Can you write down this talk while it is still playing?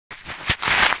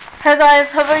Hey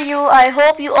guys, how are you? I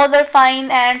hope you all are fine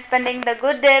and spending the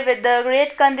good day with the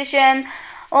great condition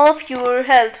of your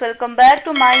health. Welcome back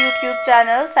to my YouTube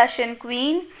channel Fashion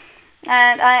Queen,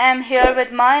 and I am here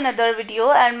with my another video,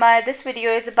 and my this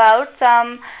video is about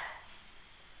some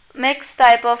mixed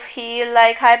type of heel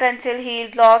like high pencil heel,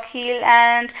 block heel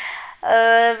and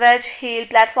wedge heel,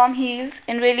 platform heels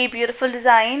in really beautiful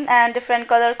design and different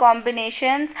color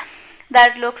combinations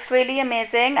that looks really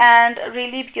amazing and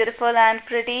really beautiful and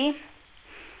pretty.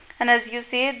 And as you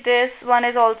see, this one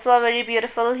is also a very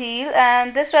beautiful heel,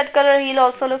 and this red color heel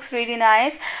also looks really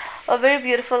nice, a very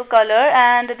beautiful color,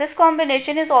 and this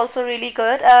combination is also really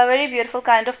good, a very beautiful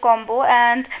kind of combo.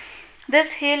 And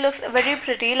this heel looks very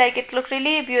pretty, like it looks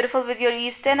really beautiful with your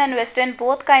eastern and western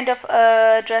both kind of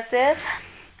dresses,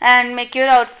 and make your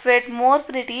outfit more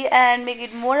pretty and make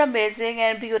it more amazing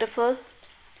and beautiful.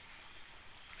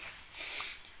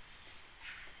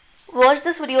 Watch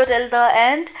this video till the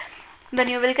end, then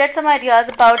you will get some ideas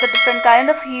about the different kind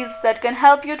of heels that can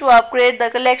help you to upgrade the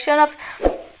collection of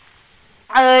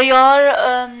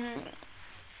your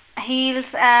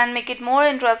heels and make it more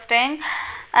interesting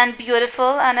and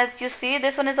beautiful. And as you see,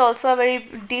 this one is also a very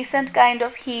decent kind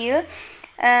of heel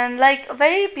and like a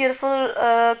very beautiful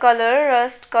color,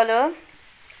 rust color,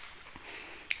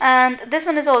 and this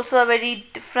one is also a very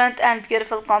different and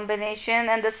beautiful combination,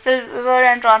 and the silver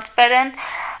and transparent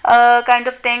kind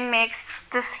of thing makes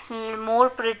this heel more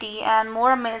pretty and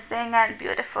more amazing and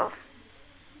beautiful.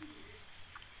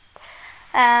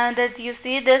 And as you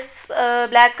see, this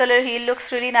black color heel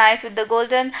looks really nice with the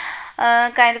golden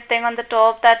kind of thing on the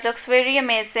top. That looks very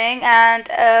amazing and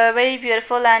very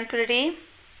beautiful and pretty.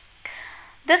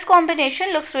 This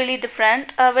combination looks really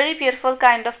different, a very beautiful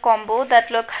kind of combo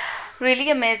that look really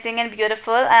amazing and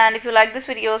beautiful. And if you like this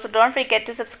video, so don't forget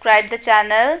to subscribe the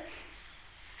channel.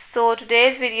 So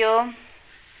today's video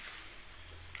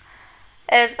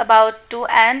is about to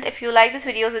end. If you like this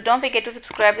video, so don't forget to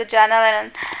subscribe the channel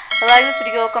and like this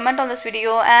video, comment on this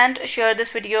video and share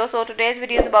this video. So today's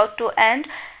video is about to end.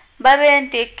 Bye bye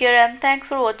and take care, and thanks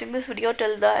for watching this video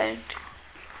till the end.